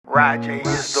Rajay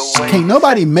is the way. Can't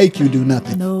nobody make you do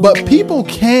nothing. No. But people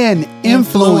can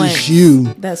influence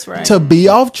you That's right. to be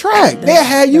off track. They'll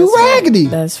have you That's right. raggedy.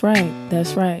 That's right.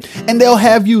 That's right. And they'll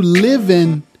have you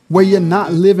living where you're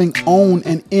not living on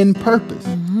and in purpose.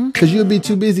 Because you'll be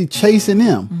too busy chasing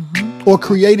them or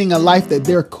creating a life that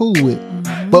they're cool with.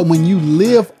 But when you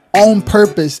live on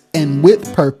purpose and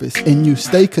with purpose and you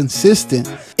stay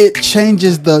consistent, it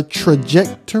changes the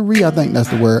trajectory, I think that's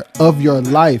the word, of your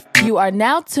life. You are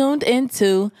now tuned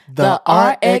into the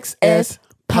RXS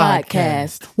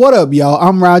podcast. What up, y'all?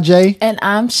 I'm Rajay. And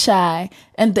I'm Shy.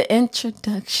 And the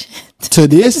introduction To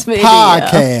this video.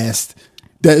 podcast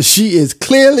that she is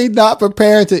clearly not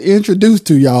prepared to introduce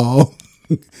to y'all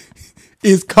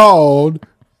is called,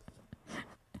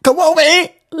 come on, man.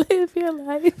 Live your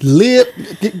life.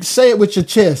 Say it with your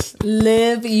chest.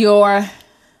 Live your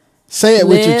Say it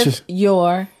with your chest.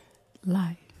 your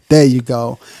life. There you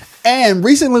go. And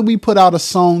recently we put out a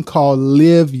song called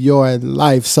Live Your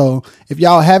Life. So if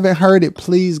y'all haven't heard it,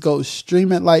 please go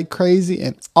stream it like crazy.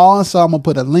 And also I'm going to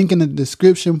put a link in the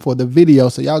description for the video.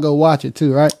 So y'all go watch it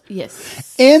too, right?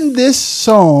 Yes. In this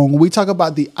song, we talk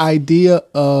about the idea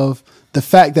of the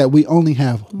fact that we only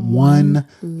have one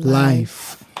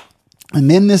life. And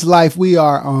in this life, we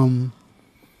are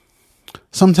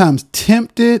sometimes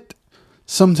tempted,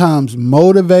 sometimes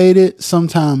motivated,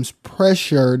 sometimes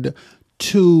pressured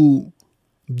to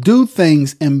do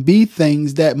things and be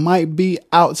things that might be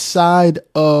outside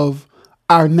of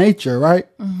our nature, right?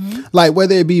 Like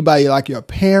whether it be by like your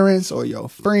parents or your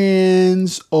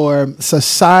friends or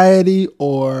society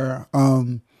or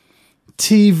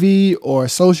TV or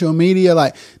social media.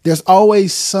 Like there's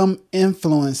always some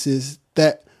influences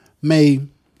that may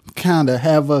kind of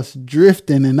have us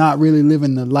drifting and not really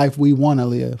living the life we want to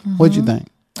live. What you think?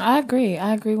 I agree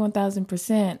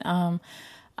 1000%.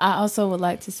 I also would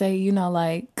like to say,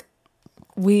 like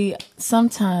we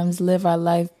sometimes live our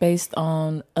life based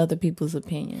on other people's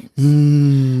opinions.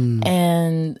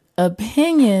 And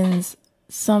opinions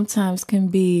sometimes can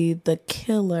be the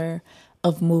killer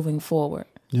of moving forward.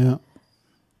 Yeah.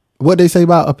 What they say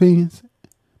about opinions?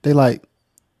 They like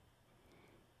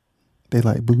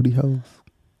booty holes.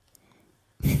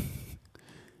 Everybody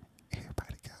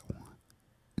got one.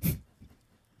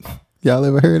 Y'all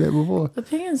ever heard that before?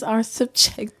 Opinions are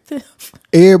subjective.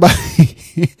 Everybody,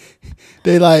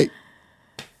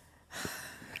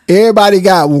 everybody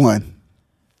got one.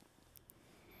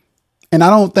 And I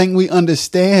don't think we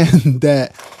understand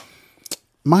that.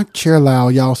 My chair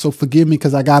loud, y'all, so forgive me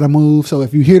because I got to move. So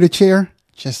if you hear the chair,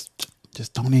 just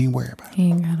don't even worry about it. He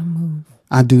ain't gotta move.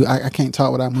 I do. I can't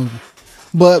talk without moving.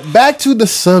 But back to the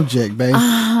subject, babe.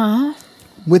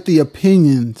 With the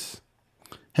opinions.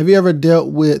 Have you ever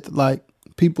dealt with like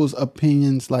people's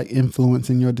opinions like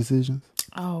influencing your decisions?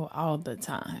 Oh, all the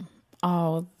time.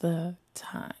 All the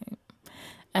time.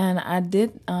 And I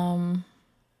did one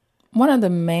of the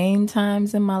main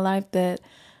times in my life that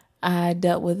I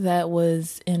dealt with that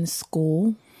was in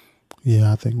school.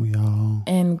 Yeah, I think we all.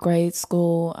 In grade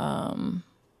school,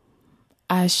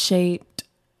 I shaped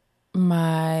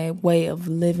my way of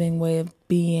living, way of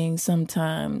being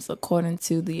sometimes according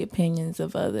to the opinions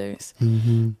of others.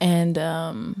 And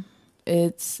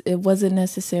it wasn't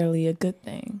necessarily a good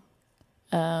thing.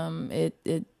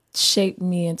 It shaped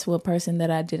me into a person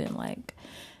that I didn't like.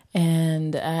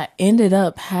 And I ended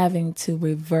up having to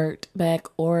revert back,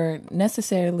 or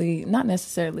not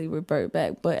necessarily revert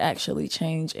back, but actually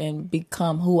change and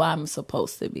become who I'm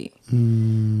supposed to be.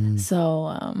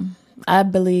 So I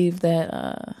believe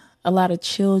that a lot of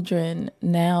children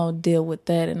now deal with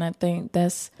that. And I think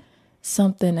that's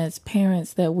something as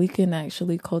parents that we can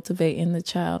actually cultivate in the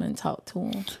child and talk to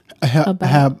them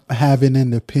about. Having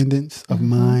independence of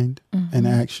mind and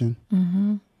action.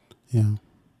 Yeah.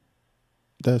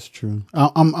 That's true.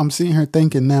 I'm sitting here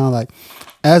thinking now, like,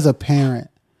 as a parent,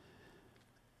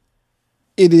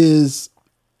 it is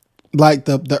like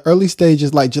the early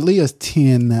stages, like Jalea's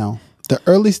 10 now. The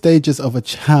early stages of a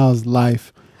child's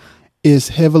life is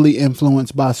heavily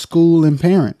influenced by school and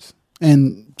parents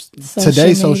and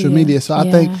today's social media. So I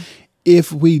think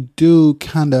if we do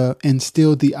kind of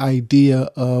instill the idea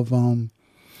of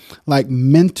like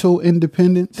mental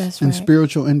independence and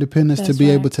spiritual independence to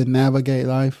be able to navigate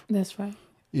life. That's right.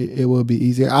 It will be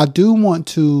easier. I do want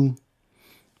to.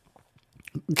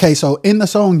 Okay, so in the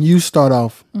song, you start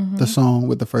off the song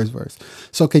with the first verse.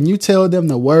 So can you tell them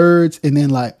the words, and then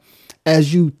like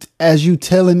as you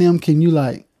telling them, can you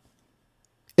like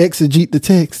exegete the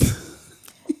text?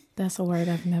 That's a word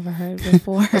I've never heard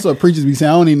before. That's what preachers be saying.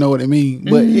 I don't even know what it means,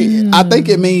 but I think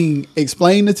it mean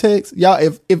explain the text. Y'all,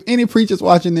 if any preachers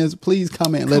watching this, please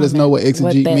comment and let us know what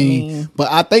exegete mean.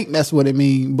 But I think that's what it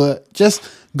mean. But just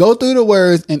go through the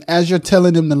words, and as you're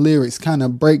telling them the lyrics, kind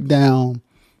of break down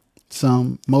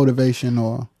some motivation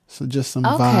or just some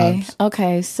vibes.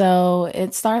 Okay, so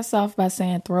it starts off by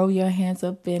saying, throw your hands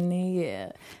up in the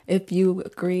air if you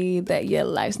agree that your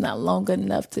life's not long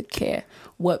enough to care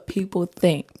what people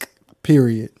think.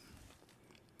 Period.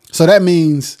 So that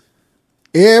means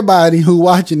everybody who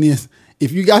watching this,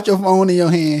 if you got your phone in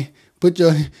your hand,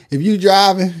 if you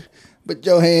driving, put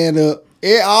your hand up.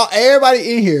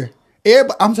 Everybody in here.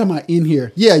 I'm talking about in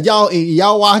here. Yeah,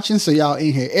 y'all watching, so y'all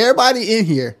in here. Everybody in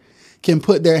here can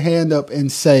put their hand up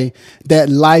and say that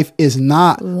life is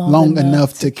not long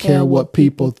enough to care what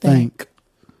people think.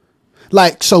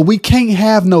 Like, so we can't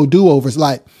have no do-overs.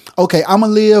 Like, okay, I'm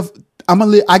gonna live.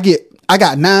 I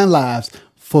got 9 lives.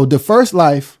 For the first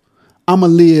life, I'm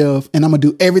gonna live and I'm gonna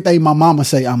do everything my mama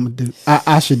say I'm gonna do.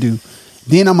 I should do.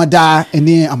 Then I'm gonna die, and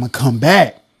then I'm gonna come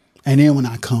back. And then when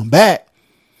I come back,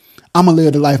 I'm gonna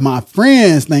live the life my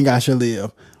friends think I should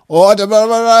live. Or then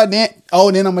I'm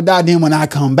gonna die. Then when I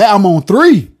come back, I'm on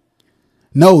 3.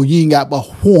 No, you ain't got but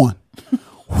one.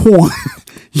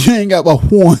 You ain't got but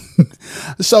one.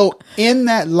 So in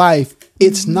that life,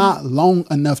 it's not long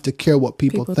enough to care what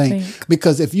people think.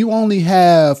 Because if you only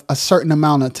have a certain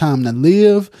amount of time to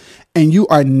live and you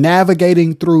are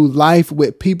navigating through life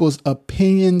with people's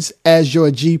opinions as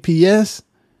your GPS,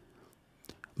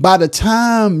 by the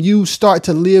time you start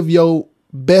to live your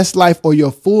best life or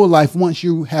your full life, once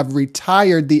you have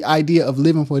retired the idea of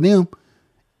living for them,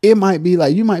 it might be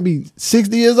like you might be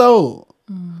 60 years old.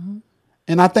 Mm-hmm.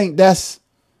 And I think that's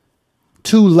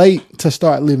too late to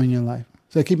start living your life.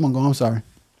 So keep on going. I'm sorry.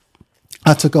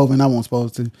 I took over and I wasn't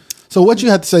supposed to. So what you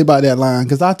have to say about that line?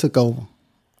 Because I took over.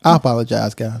 I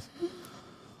apologize, guys.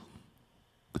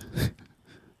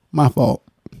 My fault.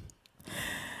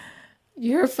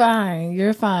 You're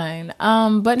fine.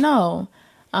 But no,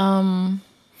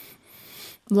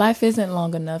 life isn't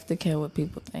long enough to care what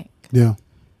people think. Yeah.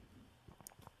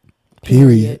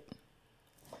 Period.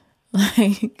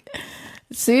 Like,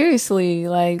 seriously,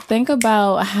 like, think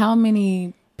about how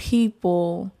many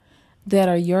people that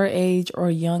are your age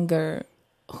or younger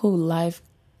who life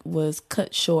was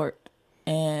cut short,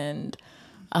 and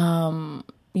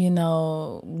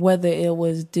whether it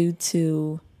was due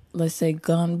to, let's say,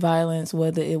 gun violence,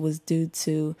 whether it was due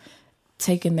to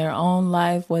taking their own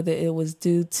life, whether it was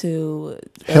due to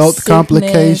health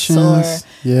complications,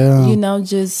 or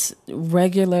just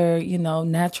regular,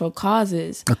 natural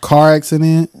causes, a car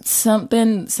accident,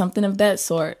 something of that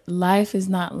sort. Life is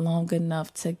not long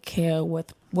enough to care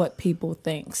what people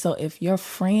think. So if your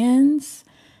friends,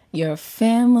 your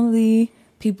family,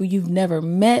 people you've never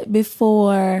met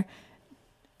before,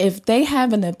 if they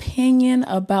have an opinion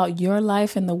about your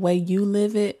life and the way you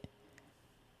live it,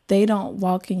 they don't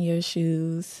walk in your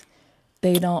shoes.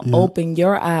 They don't open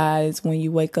your eyes when you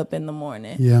wake up in the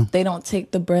morning. Yeah. They don't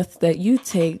take the breath that you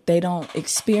take. They don't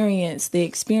experience the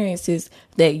experiences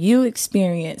that you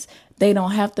experience. They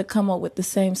don't have to come up with the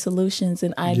same solutions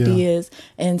and ideas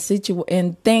and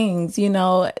things,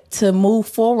 to move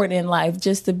forward in life,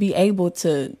 just to be able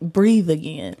to breathe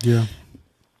again. Yeah.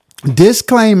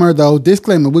 Disclaimer,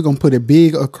 we're going to put it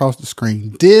big across the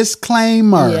screen.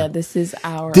 Disclaimer. Yeah, this is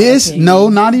our opinion. No,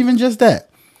 not even just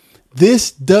that. This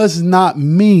does not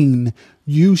mean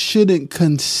you shouldn't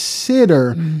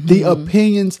consider the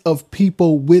opinions of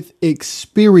people with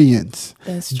experience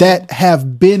that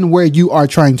have been where you are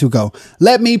trying to go.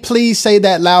 Let me please say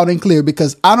that loud and clear,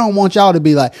 because I don't want y'all to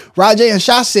be like, Rajay and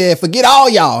Shah said, forget all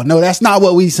y'all. No, that's not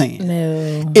what we saying.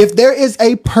 No. If there is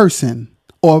a person,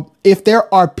 or if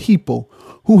there are people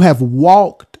who have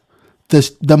walked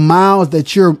the miles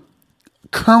that you're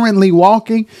currently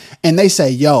walking, and they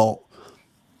say, yo,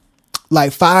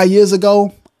 like 5 years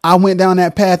ago, I went down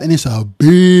that path and it's a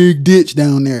big ditch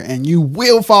down there and you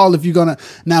will fall if you're gonna.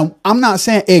 Now, I'm not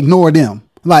saying ignore them.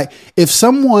 Like, if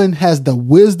someone has the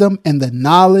wisdom and the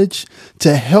knowledge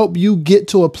to help you get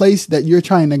to a place that you're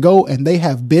trying to go and they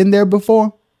have been there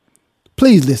before,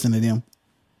 please listen to them.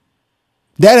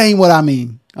 That ain't what I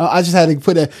mean. I just had to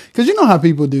put that, because you know how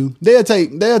people do. They'll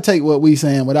take what we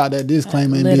saying without that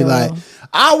disclaimer and be like,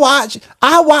 I watch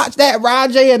that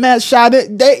Rajay and that Shah,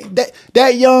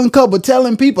 that young couple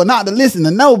telling people not to listen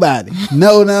to nobody.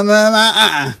 No.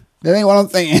 That ain't what I'm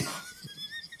saying.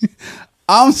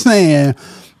 I'm saying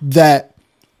that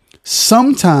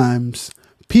sometimes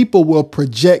people will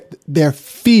project their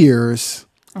fears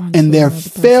and their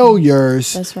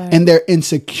failures and their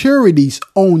insecurities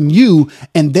on you,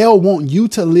 and they'll want you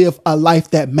to live a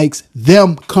life that makes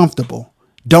them comfortable.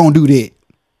 Don't do that.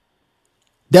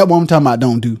 That's what I'm talking about.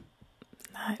 Don't do.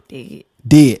 Not dead.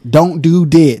 Dead. Don't do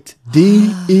debt.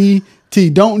 D-E-T.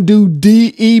 Don't do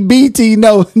D-E-B-T.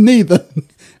 No, neither.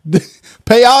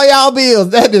 Pay all y'all bills.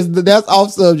 That's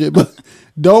off subject, but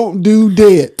don't do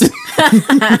debt.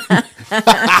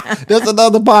 That's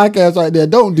another podcast right there.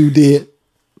 Don't do debt.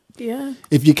 Yeah.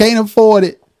 If you can't afford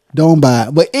it, don't buy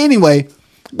it. But anyway,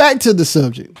 back to the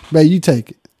subject. Babe, you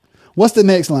take it. What's the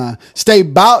next line? Stay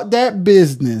about that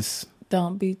business.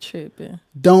 Don't be tripping.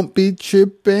 Don't be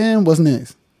tripping. What's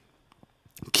next?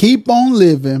 Keep on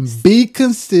living. Be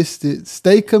consistent.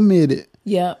 Stay committed.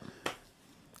 Yep.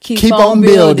 Keep on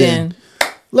building.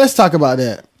 Let's talk about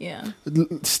that. Yeah.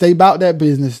 Stay about that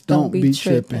business. Don't be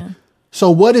tripping.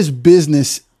 So what is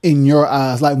business in your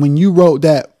eyes? Like when you wrote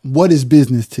that, what is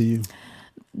business to you?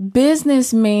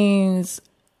 Business means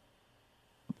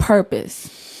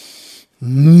purpose.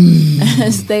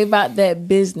 Stay about that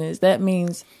business. That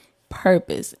means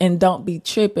purpose. And don't be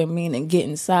tripping, meaning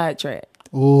getting sidetracked.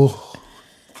 Oh.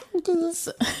 Don't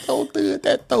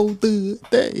do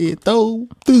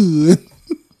it.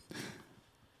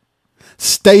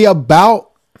 Stay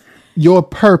about your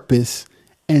purpose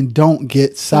and don't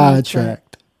get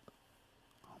sidetracked.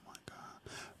 Oh my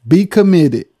God. Be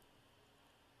committed.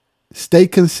 Stay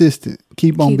consistent.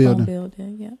 Keep on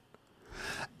building. Yeah.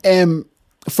 And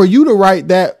for you to write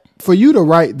that,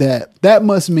 that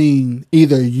must mean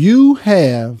either you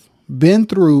have been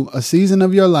through a season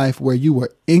of your life where you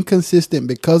were inconsistent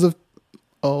because of,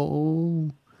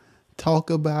 talk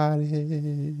about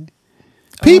it.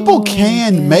 People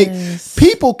can't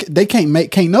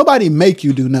nobody make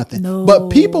you do nothing. No. But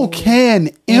people can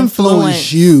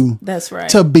influence you. That's right.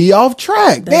 To be off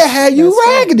track. They'll have you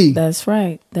raggedy.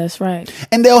 Right. That's right.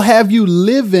 And they'll have you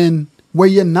living where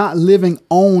you're not living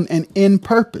on and in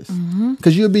purpose.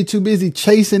 Because you'll be too busy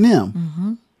chasing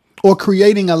them or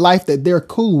creating a life that they're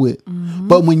cool with.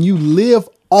 But when you live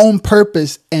on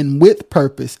purpose and with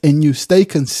purpose and you stay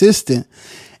consistent,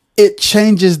 it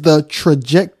changes the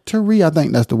trajectory, I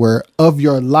think that's the word, of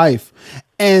your life.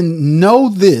 And know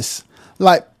this,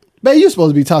 like, babe, you're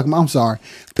supposed to be talking about, I'm sorry.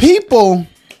 People,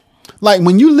 like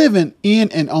when you living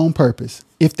in and on purpose,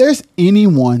 if there's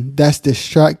anyone that's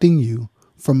distracting you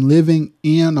from living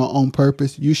in or on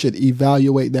purpose, you should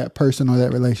evaluate that person or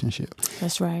that relationship.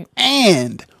 That's right.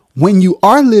 And when you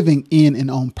are living in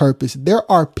and on purpose, there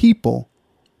are people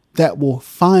that will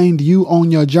find you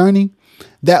on your journey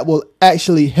that will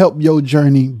actually help your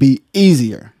journey be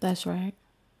easier. That's right.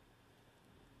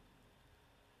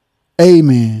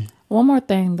 Amen. One more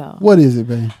thing though. What is it,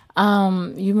 babe?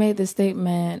 You made the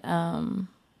statement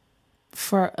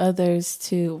for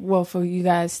you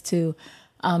guys to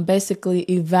basically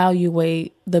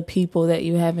evaluate the people that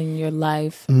you have in your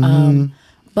life.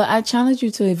 But I challenge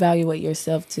you to evaluate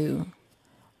yourself too.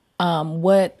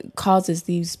 What causes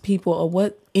these people, or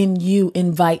what in you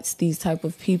invites these type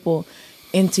of people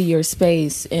into your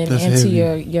space and That's into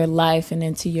heavy. your life and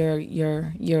into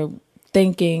your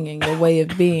thinking and your way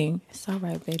of being. It's all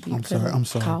right, baby. I'm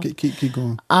sorry. Keep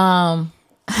going. I'm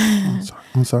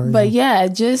sorry. But yeah,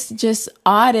 just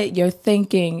audit your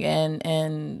thinking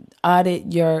and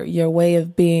audit your way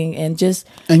of being and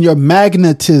your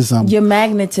magnetism.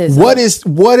 What is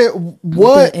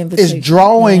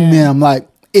drawing them? Like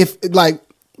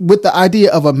with the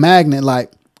idea of a magnet, like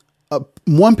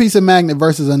one piece of magnet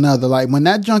versus another. Like when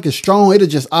that junk is strong, it'll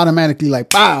just automatically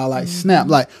snap.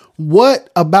 Like what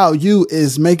about you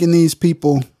is making these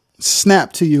people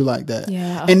snap to you like that?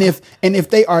 Yeah. And if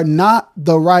they are not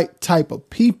the right type of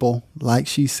people, like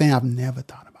she's saying, I've never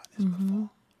thought about this before.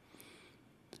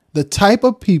 The type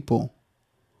of people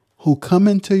who come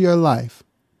into your life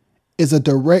is a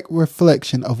direct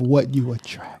reflection of what you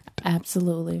attract.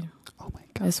 Absolutely. Oh my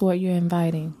God. That's what you're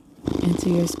inviting into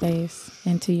your space,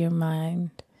 into your mind.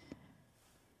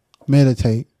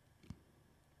 Meditate.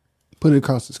 Put it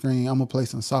across the screen. I'm going to play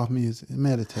some soft music and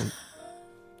meditate.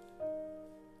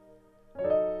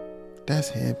 That's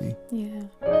heavy. Yeah,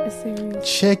 it's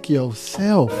serious. Check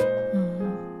yourself.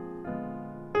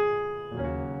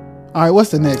 All right,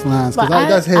 what's the next line? Because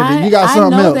that's heavy. You got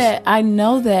something else. I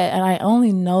know that, and I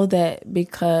only know that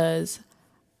because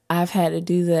I've had to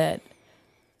do that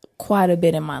quite a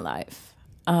bit in my life.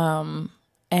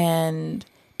 And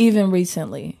even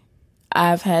recently,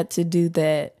 I've had to do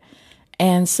that.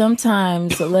 And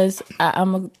sometimes,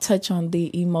 I'm going to touch on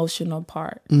the emotional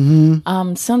part.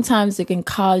 Sometimes it can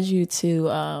cause you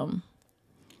to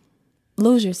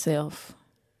lose yourself.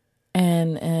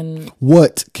 And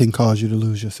what can cause you to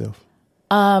lose yourself?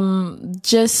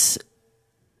 Just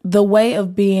the way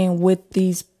of being with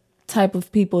these type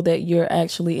of people that you're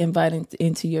actually inviting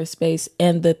into your space,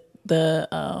 and the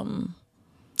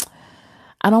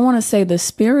I don't want to say the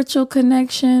spiritual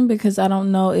connection, because I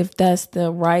don't know if that's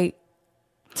the right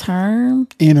term.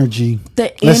 Energy.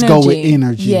 Let's go with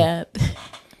energy. Yeah.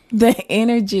 The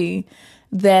energy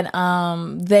that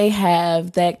they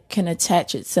have that can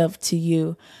attach itself to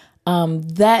you.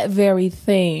 That very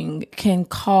thing can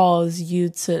cause you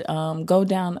to go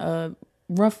down a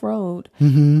rough road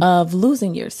of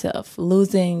losing yourself,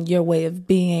 losing your way of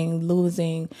being,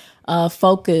 losing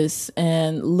focus,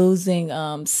 and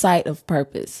losing sight of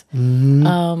purpose.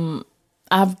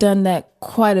 I've done that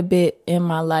quite a bit in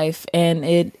my life, and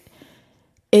it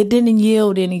didn't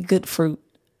yield any good fruit.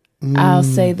 I'll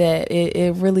say that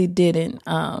it really didn't.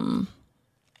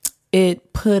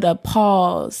 It put a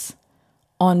pause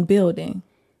on building,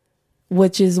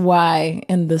 which is why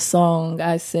in the song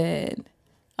I said,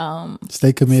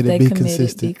 stay committed, be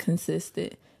consistent. Be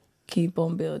consistent, keep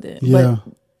on building. Yeah.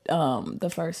 But the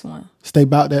first one, stay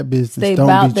about that business. Stay don't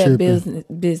about be that tripping.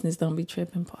 business. Don't be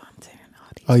tripping. Boy, I'm tearing all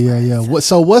these. Oh yeah, yeah. What's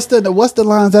the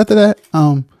lines after that?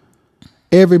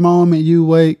 Every moment you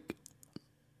wake.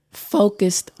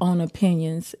 Focused on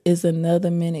opinions is another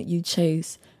minute you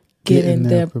chase. Getting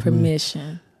their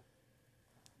permission.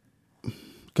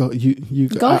 Go you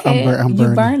go ahead. I'm burning.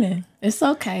 You burning. It's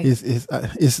okay.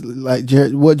 It's like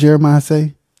what Jeremiah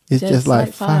say. It's just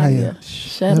like fire.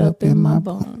 Shut up in my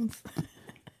bones.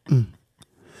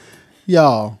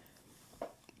 Y'all.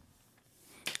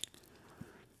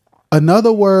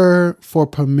 Another word for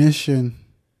permission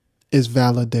is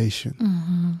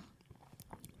validation.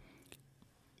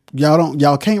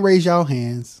 Y'all can't raise y'all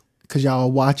hands because y'all are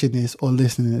watching this or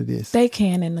listening to this. They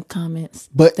can in the comments.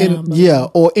 But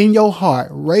or in your heart,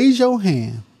 raise your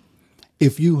hand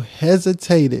if you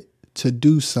hesitated to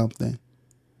do something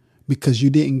because you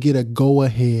didn't get a go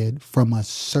ahead from a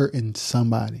certain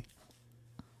somebody.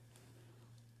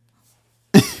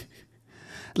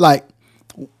 Like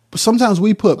sometimes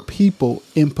we put people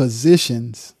in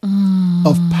positions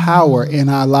of power in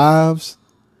our lives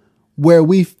where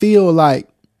we feel like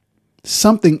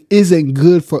something isn't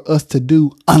good for us to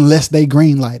do unless they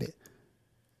green light it.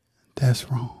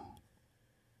 That's wrong.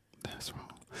 That's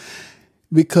wrong.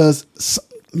 Because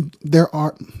there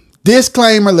are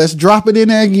disclaimer. Let's drop it in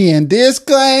there again.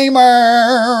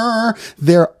 Disclaimer.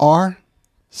 There are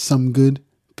some good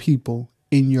people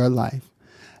in your life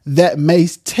that may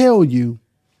tell you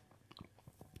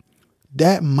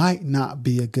that might not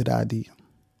be a good idea.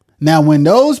 Now, when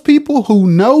those people who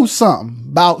know something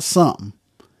about something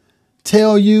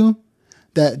tell you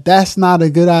that that's not a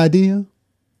good idea,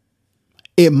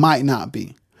 it might not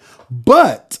be.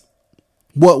 But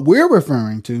what we're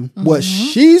referring to, what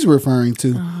she's referring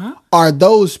to, are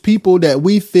those people that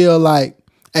we feel like,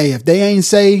 hey, if they ain't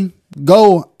say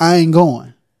go, I ain't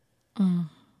going.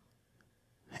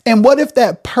 And what if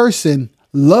that person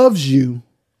loves you,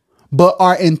 but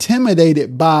are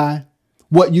intimidated by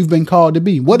what you've been called to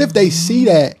be? What if they see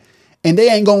that and they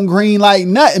ain't gonna green light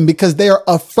nothing because they're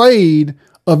afraid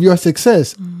of your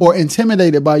success or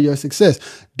intimidated by your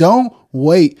success? Don't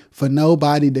wait for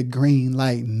nobody to green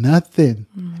light nothing.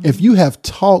 If you have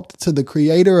talked to the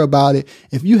Creator about it,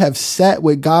 if you have sat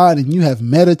with God and you have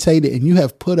meditated and you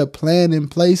have put a plan in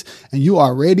place and you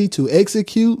are ready to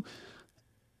execute.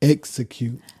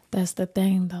 That's the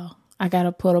thing though. I got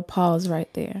to put a pause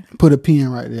right there. Put a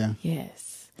pin right there.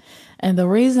 Yes. And the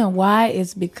reason why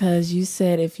is because you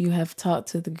said if you have talked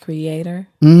to the Creator,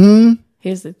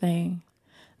 here's the thing.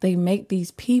 They make these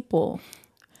people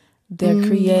their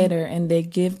creator and they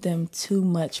give them too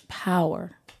much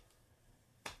power.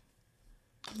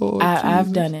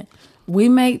 I've done it. We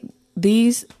make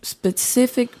these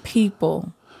specific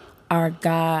people our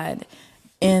God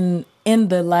in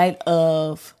the light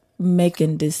of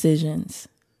making decisions.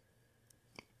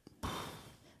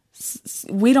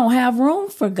 We don't have room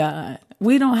for God.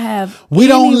 We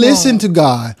don't listen to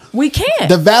God. We can't.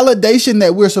 The validation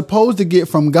that we're supposed to get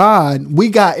from God, we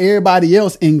got everybody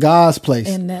else in God's place.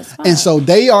 And that's fine. And so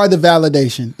they are the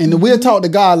validation. And we'll talk to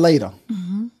God later.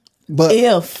 But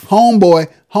if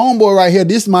homeboy right here,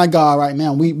 this is my God right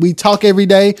now. We talk every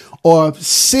day. Or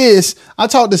sis, I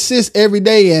talk to sis every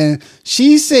day and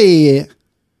she said,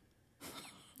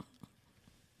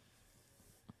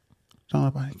 don't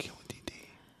nobody kill what they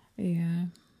did. Yeah.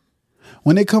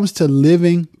 When it comes to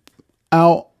living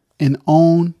out and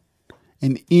on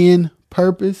and in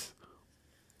purpose,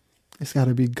 it's got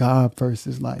to be God first.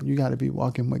 It's like you got to be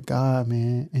walking with God,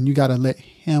 man. And you got to let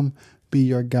him be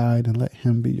your guide and let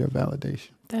him be your validation.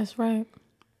 That's right.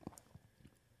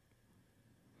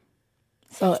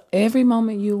 So every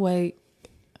moment you wait,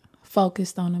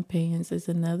 focused on opinions, is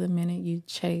another minute you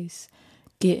chase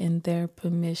getting their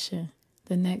permission.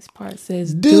 The next part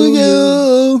says, Do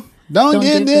you? Don't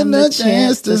give them the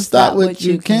chance to stop what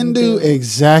you can do.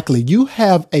 Exactly. You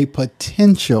have a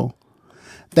potential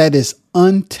that is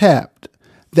untapped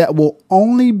that will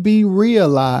only be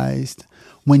realized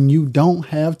when you don't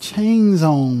have chains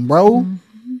on, bro. Mm-hmm.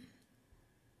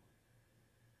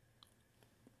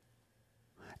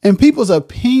 And people's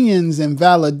opinions and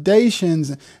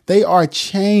validations, they are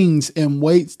chains and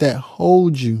weights that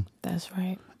hold you. That's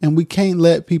right. And we can't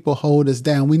let people hold us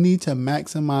down. We need to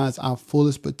maximize our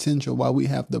fullest potential while we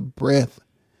have the breath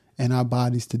in our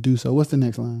bodies to do so. What's the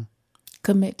next line?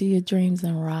 Commit to your dreams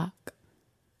and rock.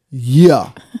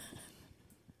 Yeah.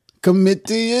 Commit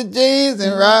to your dreams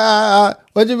and rock.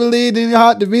 What you believe in your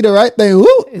heart to be the right thing.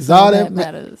 Woo! It's all that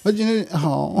matters. What you need?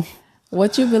 Oh.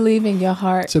 What you believe in your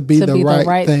heart to be the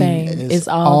right thing is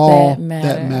all that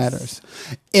matters.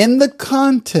 In the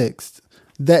context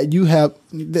that you have,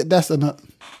 that's enough.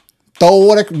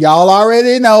 Y'all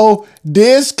already know.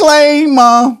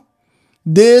 Disclaimer.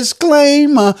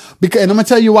 Because, and I'm going to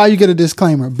tell you why you get a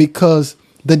disclaimer. Because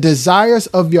the desires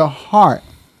of your heart,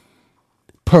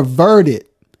 perverted,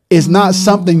 is not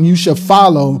something you should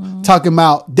follow. Talking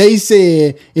about, they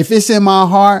said, if it's in my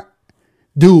heart,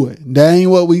 do it. That ain't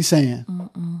what we saying.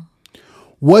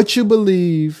 What you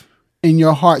believe in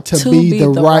your heart to be the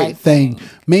right thing.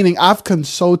 Meaning, I've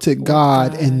consulted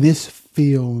God and this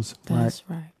feels right. That's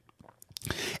right.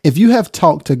 If you have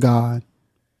talked to God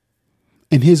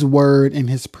and his word and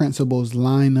his principles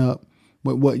line up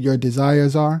with what your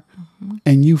desires are,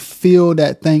 and you feel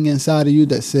that thing inside of you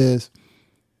that says,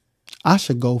 I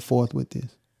should go forth with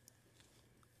this.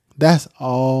 That's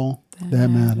all that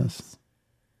matters.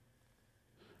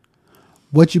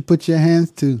 What you put your hands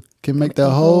to can make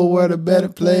the whole world a better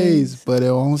place, but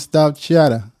it won't stop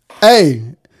chatter.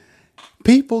 Hey,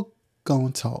 people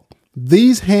gonna talk.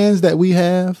 These hands that we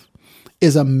have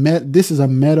is this is a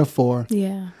metaphor.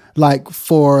 Yeah. Like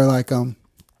for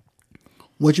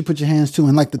what you put your hands to,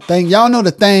 and like the thing, y'all know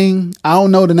the thing. I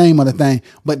don't know the name of the thing,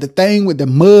 but the thing with the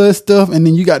mud stuff, and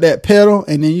then you got that pedal,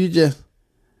 and then you just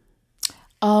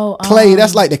clay.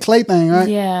 That's like the clay thing, right?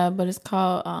 Yeah, but it's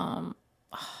called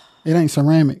it ain't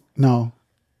ceramic. No.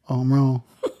 Oh, I'm wrong.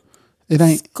 It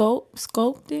ain't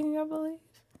sculpting, I believe.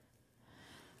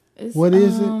 What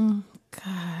is it?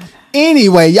 God.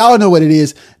 Anyway, y'all know what it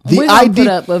is. We're gonna put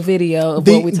up a video of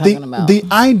what we're talking about. The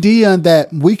idea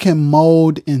that we can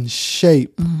mold and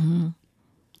shape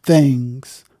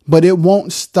things, but it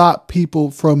won't stop people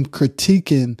from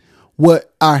critiquing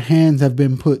what our hands have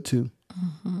been put to.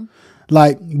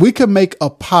 Like, we could make a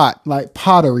pot, like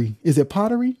pottery. Is it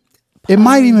pottery? It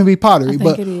might even be pottery,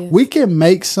 but we can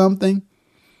make something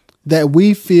that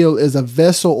we feel is a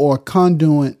vessel or a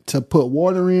conduit to put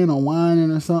water in or wine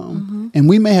in or something. And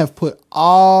we may have put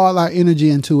all our energy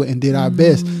into it and did our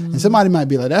best. And somebody might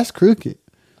be like, that's crooked.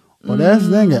 Or that's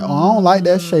thinking, oh, I don't like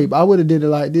that shape. I would have did it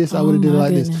like this. I would have did it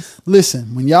like this.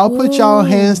 Listen, when y'all put y'all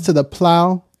hands to the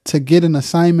plow to get an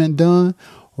assignment done,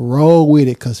 roll with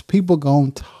it, because people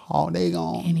gonna talk. They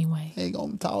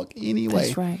gonna talk anyway.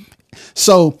 That's right.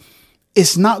 So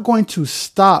it's not going to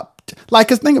stop. Like,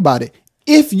 cause think about it.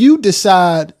 If you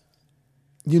decide,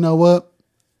 you know what,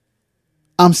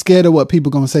 I'm scared of what people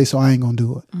gonna say, so I ain't gonna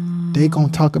do it. They gonna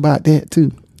talk about that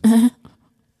too.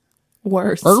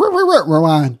 Worse.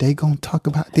 Rewind. They gonna talk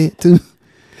about that too.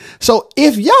 So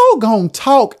if y'all gonna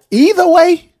talk either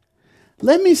way,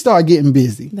 let me start getting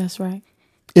busy. That's right.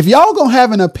 If y'all gonna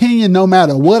have an opinion no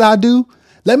matter what I do,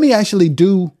 let me actually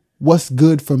do what's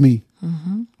good for me.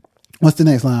 What's the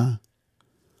next line?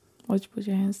 What you put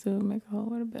your hands to make a whole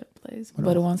world a better place.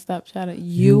 But it won't stop shouting.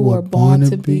 You were born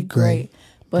to be great,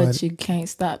 but you can't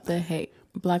stop the hate.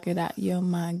 Block it out your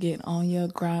mind. Get on your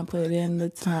grind. Put in the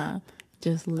time.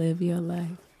 Just live your life.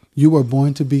 You were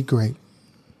born to be great,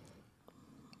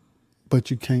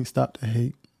 but you can't stop the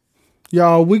hate.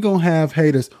 Y'all, we gonna have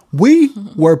haters. We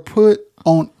were put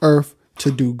on earth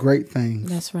to do great things.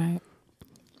 That's right.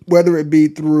 Whether it be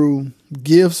through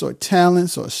gifts or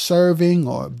talents or serving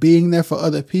or being there for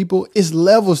other people, it's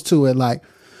levels to it. Like,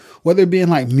 whether it be in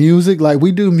like music, like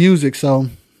we do music, so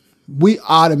we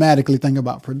automatically think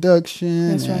about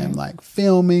production and like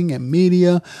filming and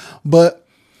media. But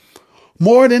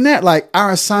more than that, like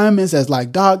our assignments as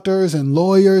like doctors and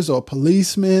lawyers or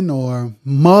policemen or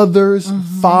mothers,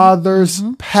 fathers,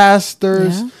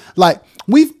 pastors, like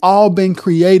we've all been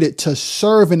created to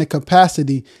serve in a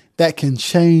capacity that can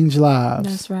change lives.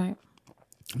 That's right.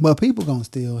 But people gonna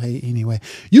still hate anyway.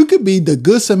 You could be the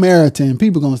good Samaritan,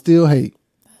 people gonna still hate.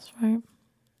 That's right.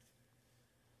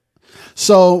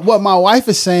 So what my wife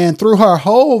is saying through her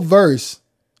whole verse,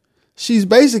 she's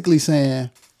basically saying,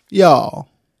 y'all,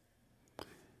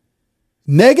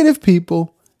 negative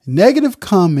people, negative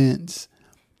comments,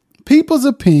 people's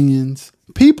opinions,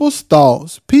 people's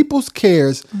thoughts, people's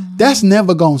cares, that's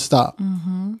never going to stop.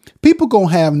 People going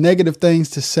to have negative things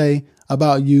to say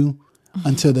about you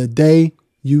until the day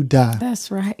you die.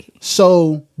 That's right.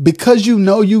 So because you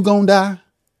know you going to die,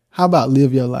 how about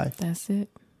live your life? That's it.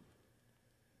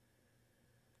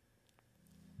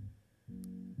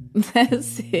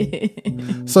 That's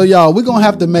it. So y'all, we're going to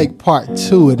have to make part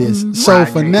 2 of this. So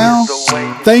for now,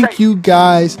 thank you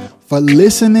guys for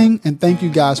listening and thank you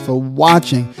guys for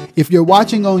watching. If you're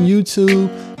watching on YouTube,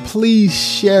 please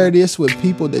share this with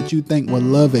people that you think will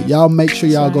love it. Y'all make sure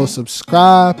y'all go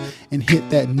subscribe and hit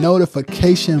that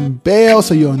notification bell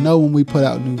so you'll know when we put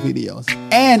out new videos.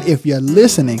 And if you're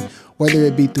listening, whether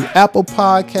it be through Apple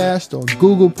Podcast or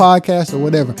Google Podcast or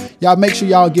whatever, y'all make sure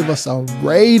y'all give us a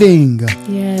rating.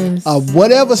 Yes. Of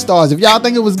whatever stars. If y'all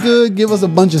think it was good, give us a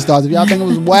bunch of stars. If y'all think it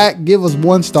was whack, give us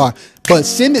 1 star. But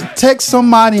text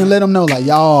somebody and let them know, like,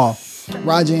 y'all,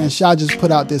 Roger and Shaw just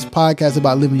put out this podcast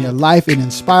about living your life. It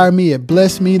inspired me. It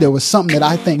blessed me. There was something that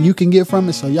I think you can get from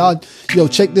it. So y'all,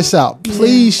 check this out.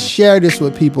 Please share this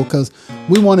with people because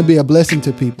we want to be a blessing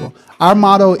to people. Our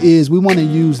motto is we want to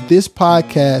use this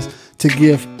podcast to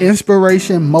give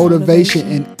inspiration, motivation,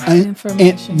 and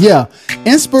information.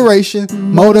 Inspiration,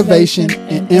 motivation,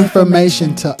 and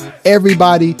information to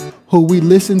everybody who we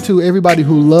listen to, everybody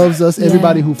who loves us,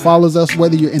 everybody who follows us,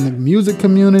 whether you're in the music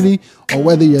community or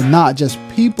whether you're not, just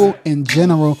people in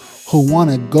general who want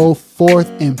to go forth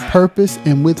in purpose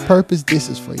and with purpose. This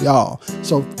is for y'all.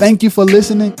 So thank you for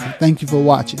listening. And thank you for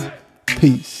watching.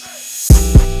 Peace.